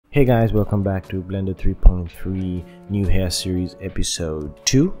Hey guys, welcome back to Blender 3.3 New Hair Series Episode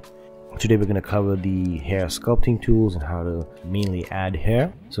 2. Today we're going to cover the hair sculpting tools and how to mainly add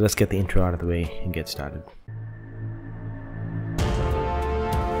hair. So let's get the intro out of the way and get started.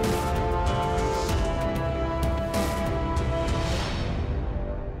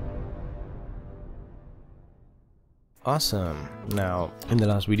 Awesome. Now in the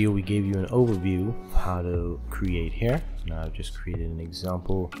last video we gave you an overview of how to create hair. Now I've just created an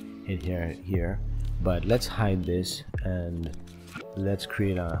example head hair here, but let's hide this and let's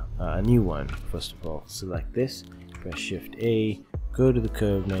create a new one. First of all, select this, press Shift A, go to the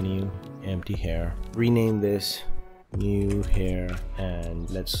curve menu, empty hair, rename this new hair, and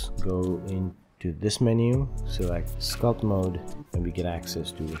let's go into this menu, select sculpt mode, and we get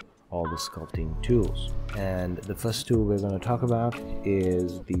access to all the sculpting tools. And the first tool we're going to talk about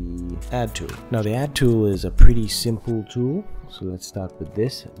is the add tool. Now the add tool is a pretty simple tool, so let's start with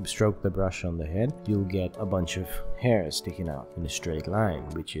this. Stroke the brush on the head, you'll get a bunch of hairs sticking out in a straight line,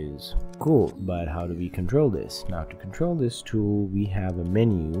 which is cool. But how do we control this? Now to control this tool, we have a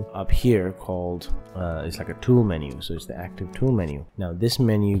menu up here called it's like a tool menu, so it's the active tool menu. Now this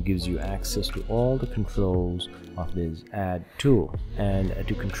menu gives you access to all the controls of this add tool, and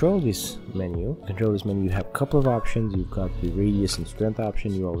to control this menu you have a couple of options. You've got the radius and strength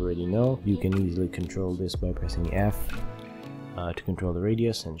option, you already know. You can easily control this by pressing F to control the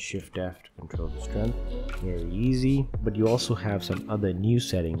radius and Shift F to control the strength. Very easy. But you also have some other new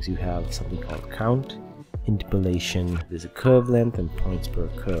settings. You have something called count, interpolation, there's a curve length, and points per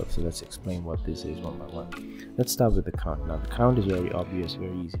curve. So let's explain what this is one by one. Let's start with the count. Now the count is very obvious,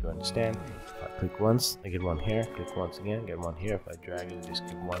 very easy to understand. If I click once, I get one hair, click once again, get one hair. If I drag it, just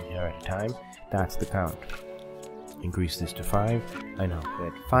click one hair at a time. That's the count. Increase this to 5. I now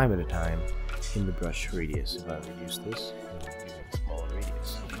get 5 at a time in the brush radius. If I reduce this, give it a smaller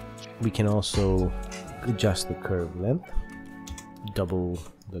radius. We can also adjust the curve length, double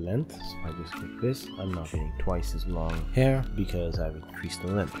the length. So if I just click this, I'm now getting twice as long hair because I've increased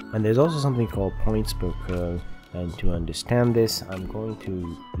the length. And there's also something called points per curve, and to understand this, I'm going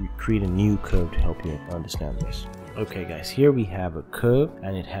to create a new curve to help you understand this. Okay guys, here we have a curve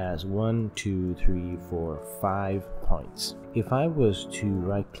and it has 1, 2, 3, 4, 5 points. If I was to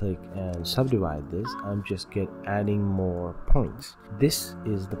right click and subdivide this, I'm just adding more points. This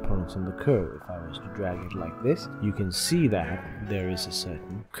is the points on the curve. If I was to drag it like this, you can see that there is a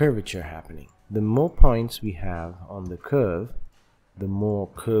certain curvature happening. The more points we have on the curve, the more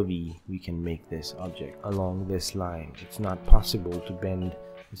curvy we can make this object along this line. It's not possible to bend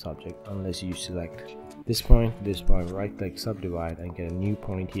this object unless you select this point, right click, subdivide, and get a new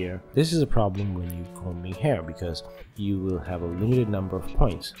point here. This is a problem when you combing hair because you will have a limited number of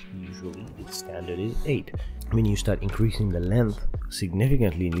points. Usually the standard is 8. When you start increasing the length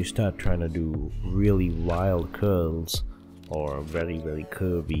significantly and you start trying to do really wild curls or very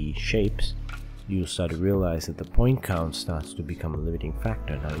curvy shapes, you start to realize that the point count starts to become a limiting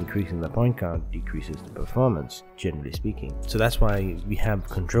factor. Now increasing the point count decreases the performance, generally speaking. So that's why we have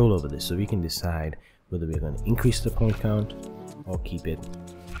control over this, so we can decide whether we're going to increase the point count or keep it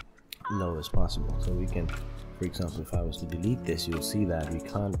low as possible. So we can, for example, if I was to delete this, you'll see that we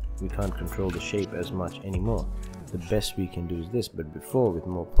can't control the shape as much anymore. The best we can do is this, but before, with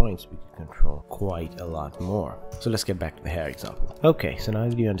more points, we could control quite a lot more. So let's get back to the hair example. Okay, so now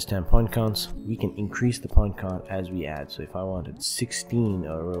that you understand point counts, we can increase the point count as we add. So if I wanted 16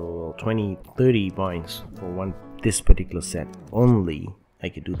 or 20, 30 points for this particular set only, I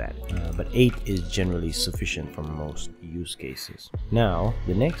could do that, but 8 is generally sufficient for most use cases. Now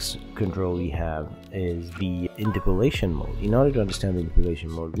the next control we have is the interpolation mode. In order to understand the interpolation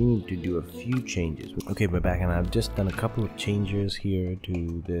mode, we need to do a few changes. Okay, we're back and I've just done a couple of changes here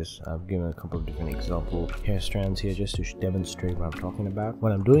to this. I've given a couple of different example hair strands here just to demonstrate what I'm talking about.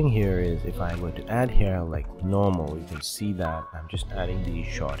 What I'm doing here is, if I were to add hair like normal, you can see that I'm just adding these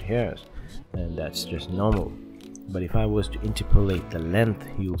short hairs, and that's just normal. But if I was to interpolate the length,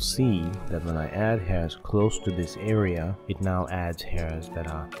 you'll see that when I add hairs close to this area, it now adds hairs that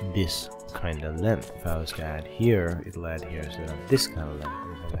are this kind of length. If I was to add here, it'll add hairs that are this kind of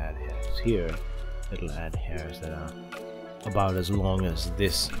length. If I add hairs here, it'll add hairs that are about as long as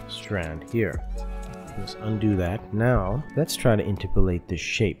this strand here. Just undo that. Now let's try to interpolate the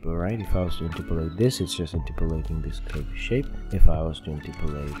shape. All right, if I was to interpolate this, it's just interpolating this curved shape. If I was to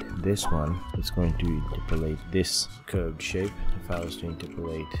interpolate this one, it's going to interpolate this curved shape. If I was to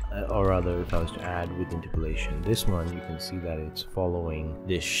interpolate, or rather if I was to add with interpolation this one, you can see that it's following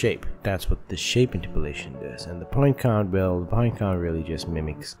this shape. That's what the shape interpolation does. And the point count, well, the point count really just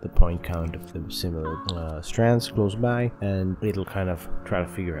mimics the point count of the similar strands close by, and it'll kind of try to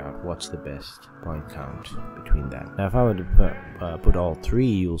figure out what's the best point count between that. Now if I were to put all three,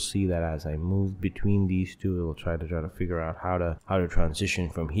 you'll see that as I move between these two, it will try to figure out how to transition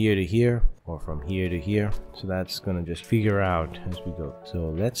from here to here or from here to here. So that's gonna just figure out as we go.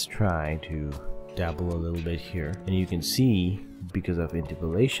 So let's try to dabble a little bit here, and you can see because of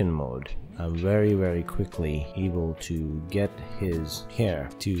interpolation mode, I'm very quickly able to get his hair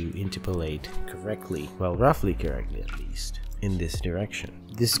to interpolate correctly, well, roughly correctly at least, in this direction.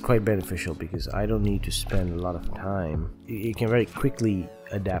 This is quite beneficial because I don't need to spend a lot of time. It can very quickly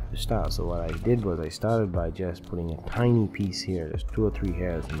adapt the style. So what I did was I started by just putting a tiny piece here, there's 2 or 3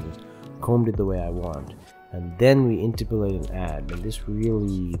 hairs, and just combed it the way I want. And then we interpolate and add, and this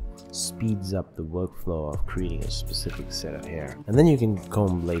really speeds up the workflow of creating a specific set of hair. And then you can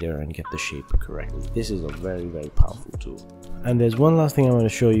comb later and get the shape correctly. This is a very powerful tool. And there's one last thing I want to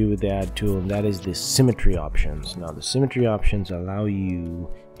show you with the add tool, and that is the symmetry options. Now the symmetry options allow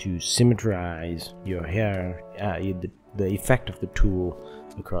you to symmetrize your hair, the effect of the tool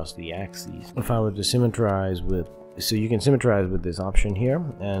across the axes. If I were to symmetrize with, so you can symmetrize with this option here,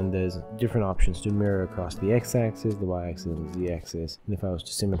 and there's different options to mirror across the x-axis, the y-axis, and the z-axis. And if I was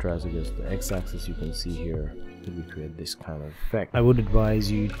to symmetrize against the x-axis, you can see here that we create this kind of effect. I would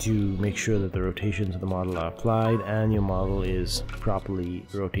advise you to make sure that the rotations of the model are applied and your model is properly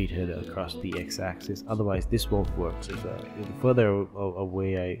rotated across the x-axis. Otherwise, this won't work. So the further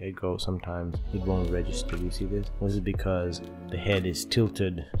away I go, sometimes it won't register. You see this? This is because the head is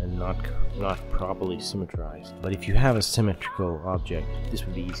tilted and not properly symmetrized. But if you have a symmetrical object, this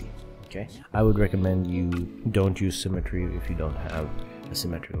would be easy. Okay, I would recommend you don't use symmetry if you don't have a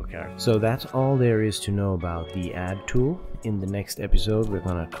symmetrical character. So that's all there is to know about the add tool. In the next episode, we're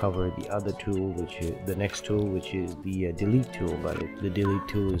going to cover the other tool, which is the next tool, which is the delete tool. But the delete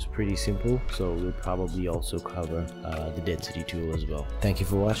tool is pretty simple, so we'll probably also cover the density tool as well. Thank you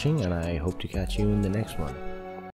for watching, and I hope to catch you in the next one.